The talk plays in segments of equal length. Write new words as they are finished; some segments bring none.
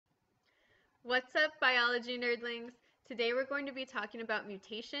What's up, biology nerdlings? Today we're going to be talking about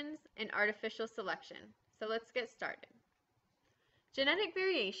mutations and artificial selection. So let's get started. Genetic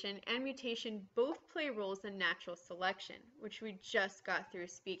variation and mutation both play roles in natural selection, which we just got through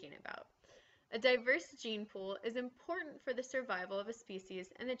speaking about. A diverse gene pool is important for the survival of a species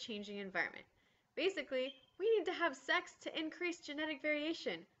in a changing environment. Basically, we need to have sex to increase genetic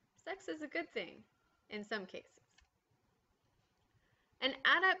variation. Sex is a good thing, in some cases. An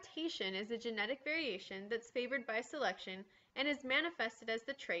adaptation is a genetic variation that's favored by selection and is manifested as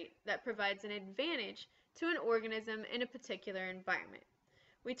the trait that provides an advantage to an organism in a particular environment.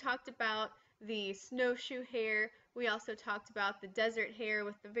 We talked about the snowshoe hare. We also talked about the desert hare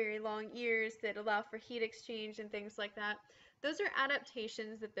with the very long ears that allow for heat exchange and things like that. Those are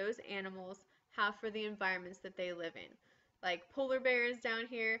adaptations that those animals have for the environments that they live in. Like polar bears down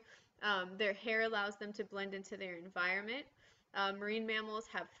here, their hair allows them to blend into their environment. Marine mammals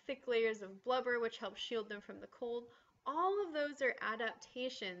have thick layers of blubber which help shield them from the cold. All of those are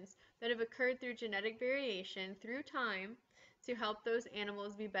adaptations that have occurred through genetic variation through time to help those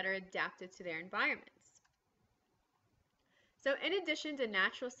animals be better adapted to their environments. So in addition to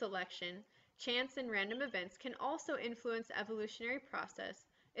natural selection, chance and random events can also influence evolutionary process,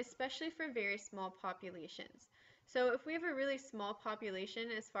 especially for very small populations. So if we have a really small population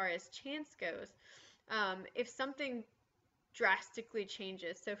as far as chance goes, if something drastically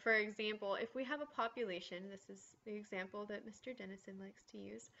changes. So for example, if we have a population, this is the example that Mr. Dennison likes to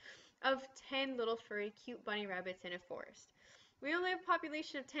use, of 10 little furry cute bunny rabbits in a forest. We only have a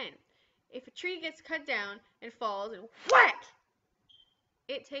population of 10. If a tree gets cut down and falls and whack,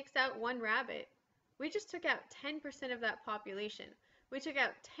 it takes out one rabbit. We just took out 10% of that population. We took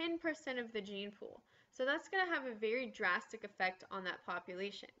out 10% of the gene pool. So that's going to have a very drastic effect on that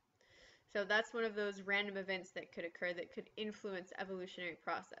population. So that's one of those random events that could occur that could influence evolutionary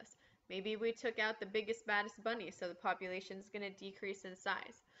process. Maybe we took out the biggest, baddest bunny, so the population is going to decrease in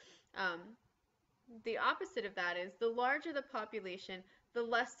size. The opposite of that is the larger the population, the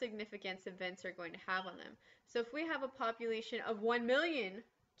less significance events are going to have on them. So if we have a population of 1 million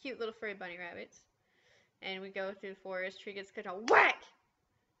cute little furry bunny rabbits, and we go through the forest, tree gets cut down, whack!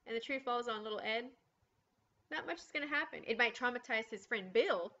 And the tree falls on little Ed, not much is going to happen. It might traumatize his friend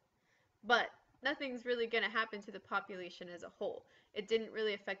Bill, but nothing's really going to happen to the population as a whole. It didn't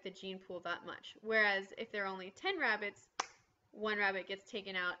really affect the gene pool that much. Whereas if there are only 10 rabbits, one rabbit gets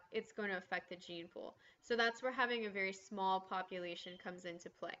taken out, it's going to affect the gene pool. So that's where having a very small population comes into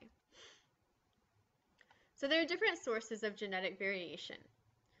play. So there are different sources of genetic variation.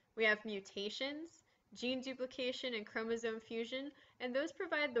 We have mutations, gene duplication, and chromosome fusion, and those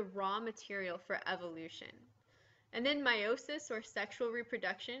provide the raw material for evolution. And then meiosis, or sexual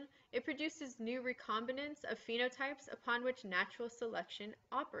reproduction, it produces new recombinants of phenotypes upon which natural selection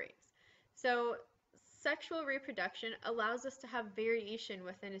operates. So sexual reproduction allows us to have variation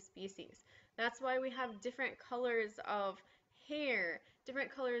within a species. That's why we have different colors of hair,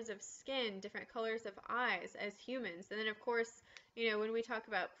 different colors of skin, different colors of eyes as humans. And then of course, when we talk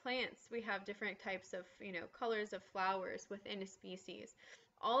about plants, we have different types of, colors of flowers within a species.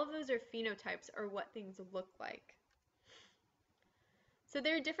 All of those are phenotypes, or what things look like. So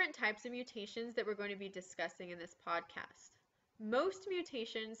there are different types of mutations that we're going to be discussing in this podcast. Most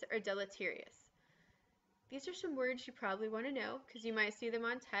mutations are deleterious. These are some words you probably want to know because you might see them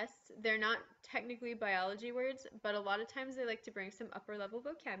on tests. They're not technically biology words, but a lot of times they like to bring some upper level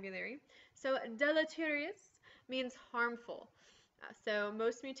vocabulary. So deleterious means harmful. So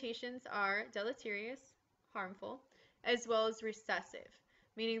most mutations are deleterious, harmful, as well as recessive,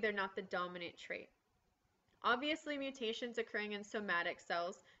 meaning they're not the dominant trait. Obviously, mutations occurring in somatic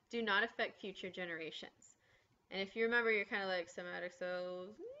cells do not affect future generations. And if you remember, you're kind of like, somatic cells,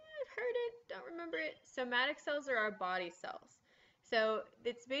 I've heard it, don't remember it. Somatic cells are our body cells. So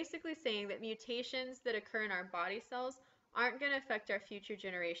it's basically saying that mutations that occur in our body cells aren't going to affect our future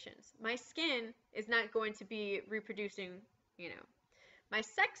generations. My skin is not going to be reproducing, My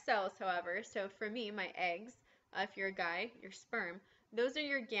sex cells, however, so for me, my eggs, if you're a guy, your sperm, those are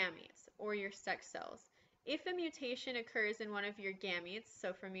your gametes, or your sex cells. If a mutation occurs in one of your gametes,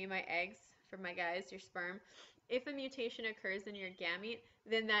 so for me, my eggs, for my guys, your sperm, if a mutation occurs in your gamete,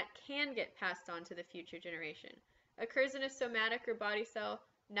 then that can get passed on to the future generation. Occurs in a somatic or body cell,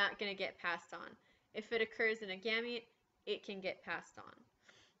 not going to get passed on. If it occurs in a gamete, it can get passed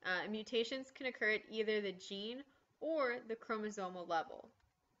on. Mutations can occur at either the gene or the chromosomal level.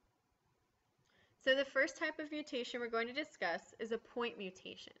 So the first type of mutation we're going to discuss is a point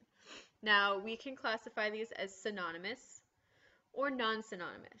mutation. Now, we can classify these as synonymous or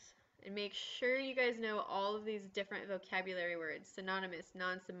non-synonymous. And make sure you guys know all of these different vocabulary words: synonymous,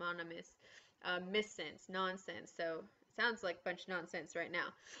 non-synonymous, missense, nonsense. So it sounds like a bunch of nonsense right now,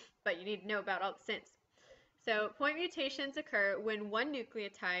 but you need to know about all the sense. So point mutations occur when one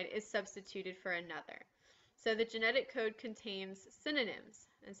nucleotide is substituted for another. So the genetic code contains synonyms,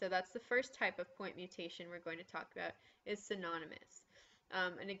 and so that's the first type of point mutation we're going to talk about is synonymous.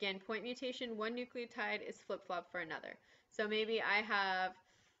 And again, point mutation, one nucleotide is flip-flop for another. So maybe I have,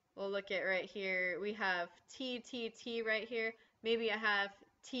 we'll look at right here, we have TTT right here. Maybe I have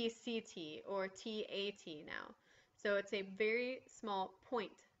TCT or TAT now. So it's a very small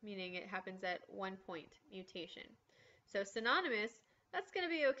point, meaning it happens at one point mutation. So synonymous, that's going to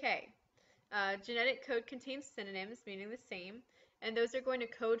be okay. Genetic code contains synonyms, meaning the same, and those are going to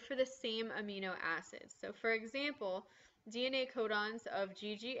code for the same amino acids. So for example, DNA codons of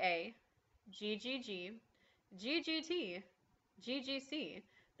GGA, GGG, GGT, GGC,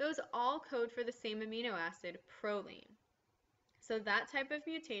 those all code for the same amino acid, proline. So that type of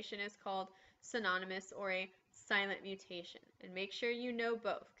mutation is called synonymous or a silent mutation. And make sure you know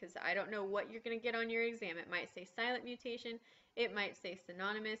both, because I don't know what you're going to get on your exam. It might say silent mutation, it might say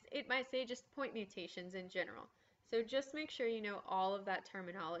synonymous, it might say just point mutations in general. So just make sure you know all of that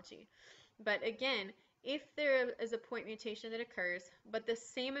terminology. But again, if there is a point mutation that occurs, but the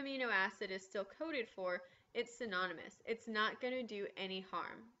same amino acid is still coded for, it's synonymous. It's not going to do any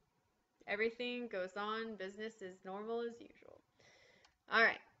harm. Everything goes on, business is normal as usual. All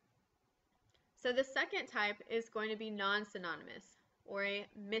right. So the second type is going to be non-synonymous, or a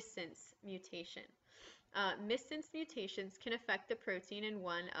missense mutation. Missense mutations can affect the protein in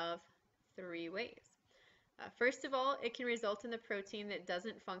one of three ways. First of all, it can result in the protein that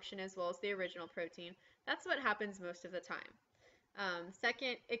doesn't function as well as the original protein. That's what happens most of the time.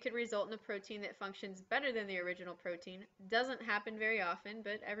 Second, it could result in a protein that functions better than the original protein. Doesn't happen very often,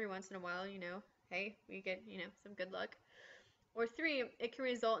 but every once in a while, hey, we get, some good luck. Or three, it can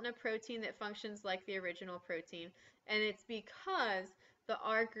result in a protein that functions like the original protein, and it's because the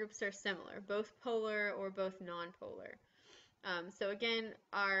R groups are similar, both polar or both nonpolar. So again,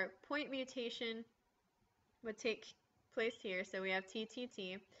 our point mutation would take place here. So we have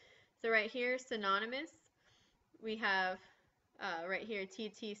TTT. So right here, synonymous. We have right here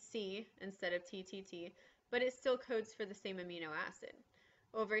TTC instead of TTT, but it still codes for the same amino acid.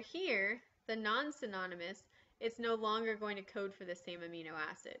 Over here, the non-synonymous, it's no longer going to code for the same amino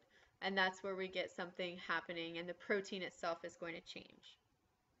acid, and that's where we get something happening and the protein itself is going to change.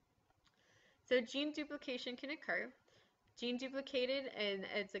 So gene duplication can occur. Gene duplicated, and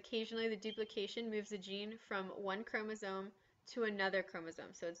it's occasionally the duplication moves the gene from one chromosome to another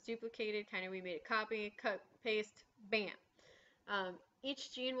chromosome. So it's duplicated, kind of we made a copy, cut, paste, bam.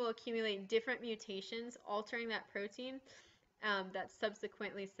 Each gene will accumulate different mutations, altering that protein that's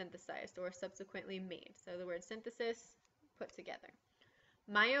subsequently synthesized or subsequently made. So the word synthesis, put together.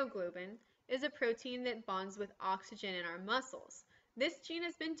 Myoglobin is a protein that bonds with oxygen in our muscles. This gene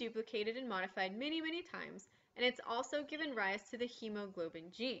has been duplicated and modified many, many times, and it's also given rise to the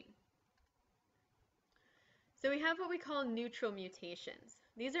hemoglobin gene. So we have what we call neutral mutations.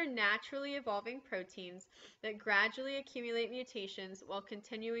 These are naturally evolving proteins that gradually accumulate mutations while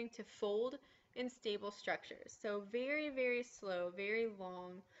continuing to fold in stable structures. So very, very slow, very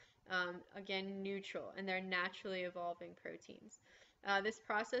long, again, neutral, and they're naturally evolving proteins. This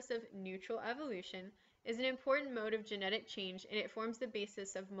process of neutral evolution is an important mode of genetic change, and it forms the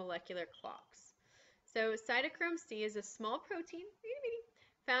basis of molecular clocks. So cytochrome C is a small protein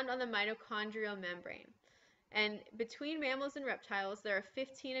found on the mitochondrial membrane. And between mammals and reptiles, there are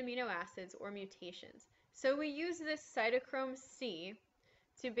 15 amino acids or mutations. So we use this cytochrome C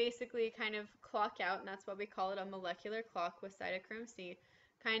to basically kind of clock out, and that's why we call it a molecular clock with cytochrome C,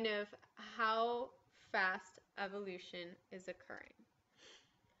 kind of how fast evolution is occurring.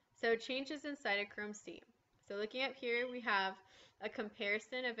 So changes in cytochrome C. So looking up here, we have a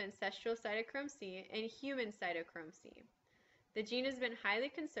comparison of ancestral cytochrome C and human cytochrome C. The gene has been highly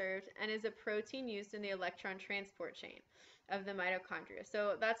conserved and is a protein used in the electron transport chain of the mitochondria.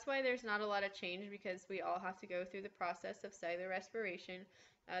 So that's why there's not a lot of change, because we all have to go through the process of cellular respiration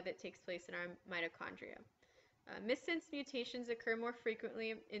that takes place in our mitochondria. Missense mutations occur more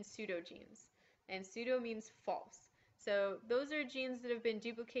frequently in pseudogenes, and pseudo means false. So those are genes that have been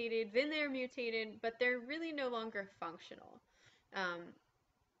duplicated, then they're mutated, but they're really no longer functional.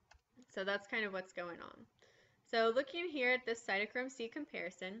 So that's kind of what's going on. So looking here at this cytochrome C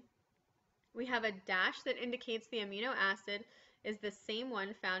comparison, we have a dash that indicates the amino acid is the same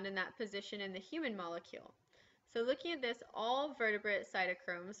one found in that position in the human molecule. So looking at this, all vertebrate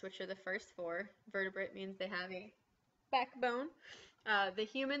cytochromes, which are the first four, vertebrate means they have a backbone, the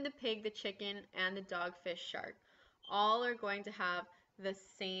human, the pig, the chicken, and the dog, fish, shark, all are going to have the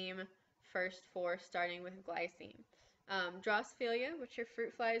same first four, starting with glycine. Drosophila, which are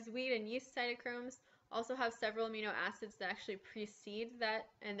fruit flies, wheat, and yeast cytochromes, also have several amino acids that actually precede that,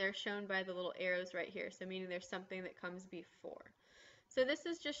 and they're shown by the little arrows right here, so meaning there's something that comes before. So this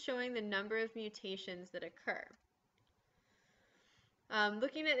is just showing the number of mutations that occur.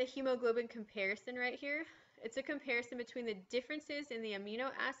 Looking at the hemoglobin comparison right here, it's a comparison between the differences in the amino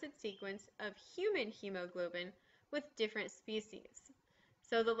acid sequence of human hemoglobin with different species.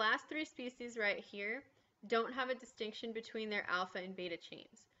 So the last three species right here don't have a distinction between their alpha and beta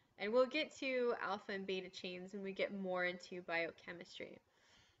chains. And we'll get to alpha and beta chains when we get more into biochemistry.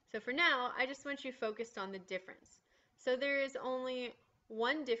 So for now, I just want you focused on the difference. So there is only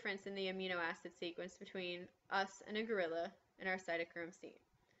one difference in the amino acid sequence between us and a gorilla in our cytochrome C.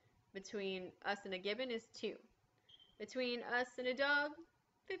 Between us and a gibbon is 2. Between us and a dog,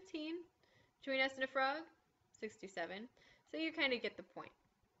 15. Between us and a frog, 67. So you kind of get the point.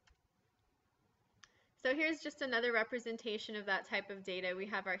 So here's just another representation of that type of data. We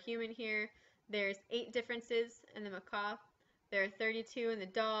have our human here. There's 8 differences in the macaque. There are 32 in the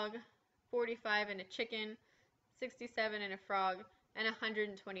dog, 45 in a chicken, 67 in a frog, and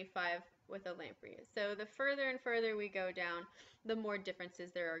 125 with a lamprey. So the further and further we go down, the more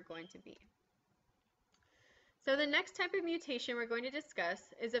differences there are going to be. So the next type of mutation we're going to discuss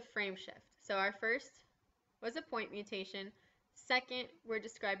is a frame shift. So our first was a point mutation. Second, we're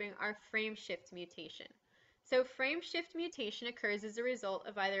describing our frame shift mutation. So frame shift mutation occurs as a result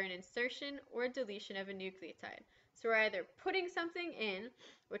of either an insertion or a deletion of a nucleotide. So we're either putting something in,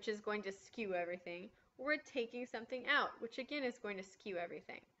 which is going to skew everything, or we're taking something out, which again is going to skew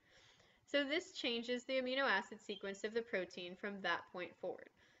everything. So this changes the amino acid sequence of the protein from that point forward.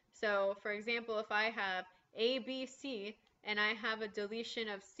 So for example, if I have A, B, C, and I have a deletion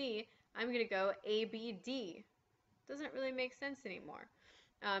of C, I'm going to go A, B, D. Doesn't really make sense anymore.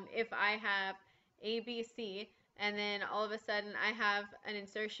 If I have A, B, C, and then all of a sudden I have an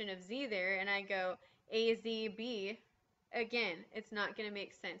insertion of Z there, and I go A, Z, B, again, it's not going to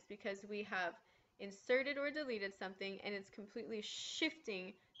make sense because we have inserted or deleted something, and it's completely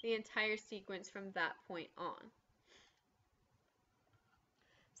shifting the entire sequence from that point on.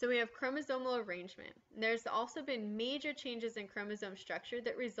 So we have chromosomal arrangement. There's also been major changes in chromosome structure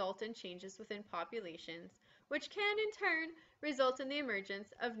that result in changes within populations, which can in turn result in the emergence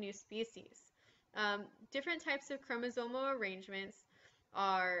of new species. Different types of chromosomal arrangements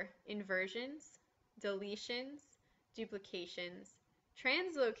are inversions, deletions, duplications,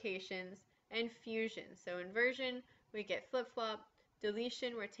 translocations, and fusions. So inversion, we get flip-flop.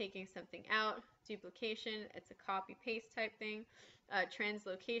 Deletion, we're taking something out. Duplication, it's a copy-paste type thing.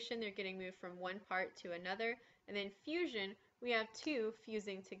 Translocation, they're getting moved from one part to another. And then fusion, we have two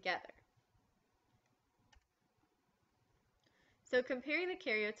fusing together. So comparing the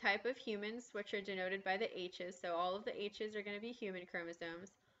karyotype of humans, which are denoted by the H's, so all of the H's are going to be human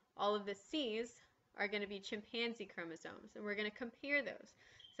chromosomes. All of the C's are going to be chimpanzee chromosomes, and we're going to compare those.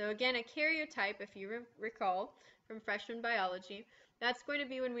 So again, a karyotype, if you recall from freshman biology, that's going to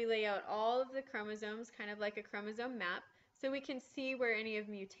be when we lay out all of the chromosomes, kind of like a chromosome map, so we can see where any of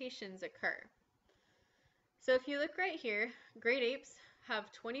mutations occur. So if you look right here, great apes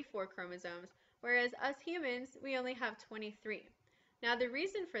have 24 chromosomes, whereas us humans, we only have 23. Now the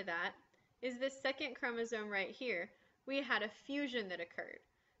reason for that is this second chromosome right here, we had a fusion that occurred.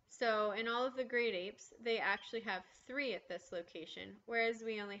 So in all of the great apes, they actually have 3 at this location, whereas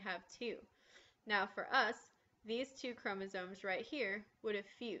we only have 2. Now for us, these 2 chromosomes right here would have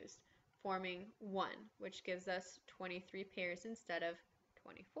fused, forming 1, which gives us 23 pairs instead of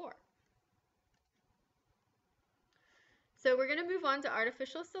 24. So we're going to move on to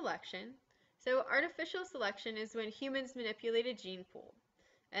artificial selection. So artificial selection is when humans manipulate a gene pool.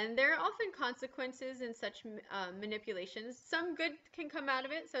 And there are often consequences in such manipulations. Some good can come out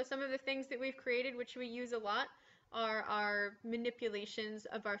of it. So some of the things that we've created, which we use a lot, are our manipulations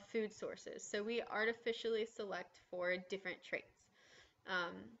of our food sources. So we artificially select for different traits.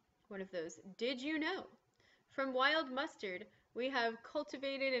 One of those, did you know? From wild mustard, we have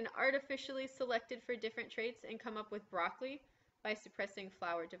cultivated and artificially selected for different traits and come up with broccoli by suppressing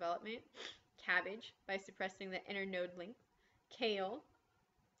flower development, cabbage by suppressing the inner node length, kale,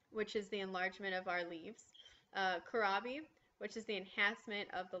 which is the enlargement of our leaves, kohlrabi, which is the enhancement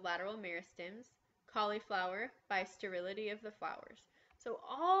of the lateral meristems, cauliflower by sterility of the flowers. So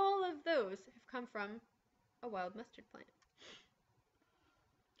all of those have come from a wild mustard plant.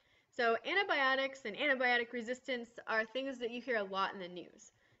 So antibiotics and antibiotic resistance are things that you hear a lot in the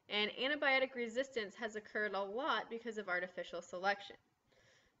news. And antibiotic resistance has occurred a lot because of artificial selection.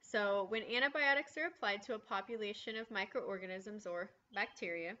 So when antibiotics are applied to a population of microorganisms or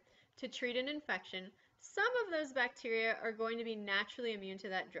bacteria to treat an infection, some of those bacteria are going to be naturally immune to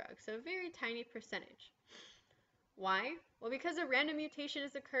that drug, so a very tiny percentage. Why? Well, because a random mutation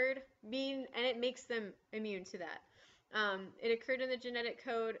has occurred, and it makes them immune to that. It occurred in the genetic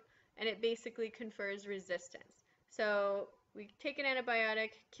code, and it basically confers resistance. So we take an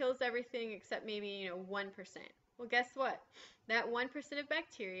antibiotic, kills everything except maybe 1%. Well, guess what? That 1% of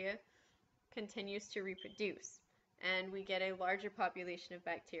bacteria continues to reproduce, and we get a larger population of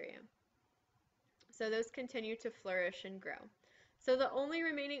bacteria. So those continue to flourish and grow. So the only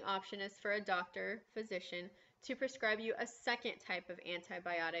remaining option is for a doctor, physician, to prescribe you a second type of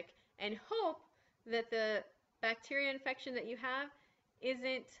antibiotic and hope that the bacteria infection that you have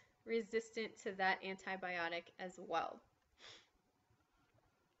isn't resistant to that antibiotic as well.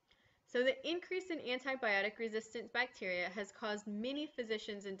 So the increase in antibiotic-resistant bacteria has caused many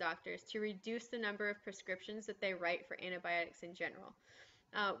physicians and doctors to reduce the number of prescriptions that they write for antibiotics in general.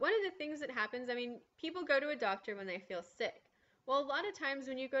 One of the things that happens, people go to a doctor when they feel sick. Well, a lot of times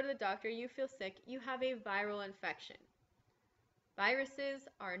when you go to the doctor, you feel sick, you have a viral infection. Viruses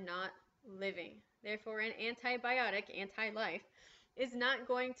are not living. Therefore, an antibiotic, anti-life, is not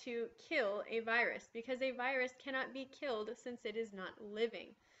going to kill a virus because a virus cannot be killed since it is not living.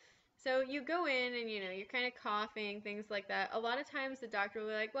 So you go in and, you're kind of coughing, things like that. A lot of times the doctor will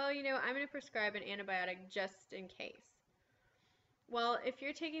be like, well, I'm going to prescribe an antibiotic just in case. Well, if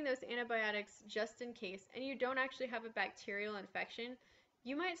you're taking those antibiotics just in case and you don't actually have a bacterial infection,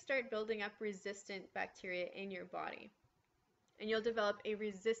 you might start building up resistant bacteria in your body. And you'll develop a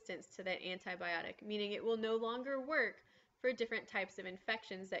resistance to that antibiotic, meaning it will no longer work for different types of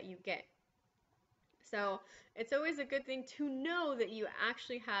infections that you get. So it's always a good thing to know that you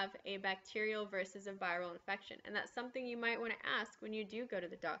actually have a bacterial versus a viral infection. And that's something you might want to ask when you do go to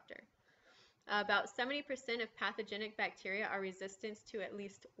the doctor. About 70% of pathogenic bacteria are resistant to at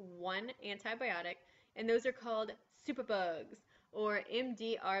least one antibiotic, and those are called superbugs, or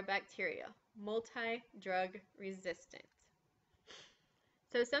MDR bacteria, multi-drug resistant.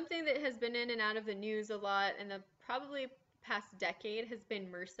 So something that has been in and out of the news a lot in the probably past decade has been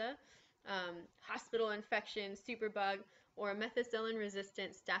MRSA, hospital infection, superbug, or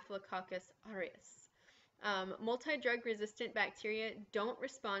methicillin-resistant Staphylococcus aureus. Multi-drug resistant bacteria don't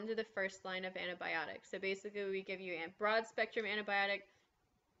respond to the first line of antibiotics. So basically we give you a broad spectrum antibiotic,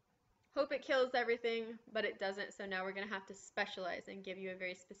 hope it kills everything, but it doesn't. So now we're going to have to specialize and give you a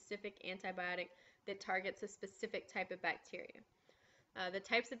very specific antibiotic that targets a specific type of bacteria. The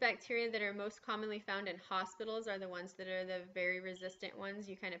types of bacteria that are most commonly found in hospitals are the ones that are the very resistant ones.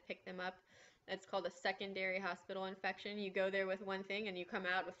 You kind of pick them up. That's called a secondary hospital infection. You go there with one thing and you come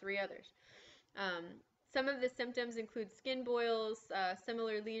out with 3 others. Some of the symptoms include skin boils,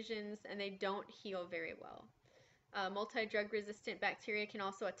 similar lesions, and they don't heal very well. Multi-drug resistant bacteria can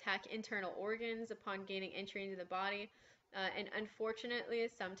also attack internal organs upon gaining entry into the body, and unfortunately,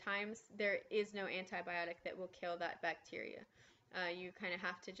 sometimes there is no antibiotic that will kill that bacteria. You kind of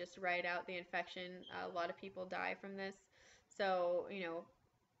have to just ride out the infection. A lot of people die from this. So,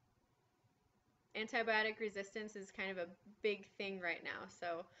 antibiotic resistance is kind of a big thing right now.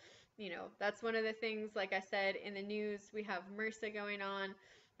 So, that's one of the things, like I said, in the news, we have MRSA going on.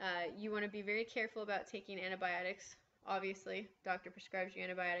 You want to be very careful about taking antibiotics. Obviously, doctor prescribes you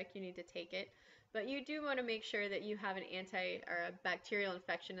antibiotic, you need to take it. But you do want to make sure that you have an a bacterial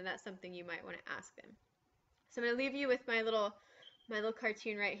infection, and that's something you might want to ask them. So I'm going to leave you with my little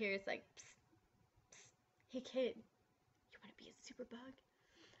cartoon right here. It's like, psst, psst, hey kid, you want to be a superbug?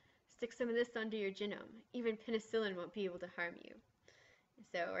 Stick some of this under your genome. Even penicillin won't be able to harm you.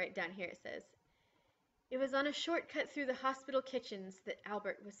 So right down here it says, it was on a shortcut through the hospital kitchens that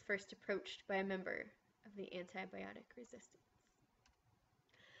Albert was first approached by a member of the antibiotic resistance.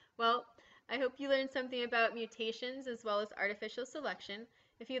 Well, I hope you learned something about mutations as well as artificial selection.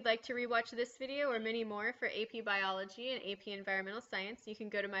 If you'd like to rewatch this video or many more for AP Biology and AP Environmental Science, you can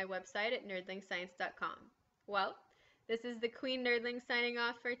go to my website at nerdlingscience.com. Well, this is the Queen Nerdling signing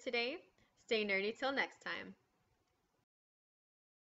off for today. Stay nerdy till next time.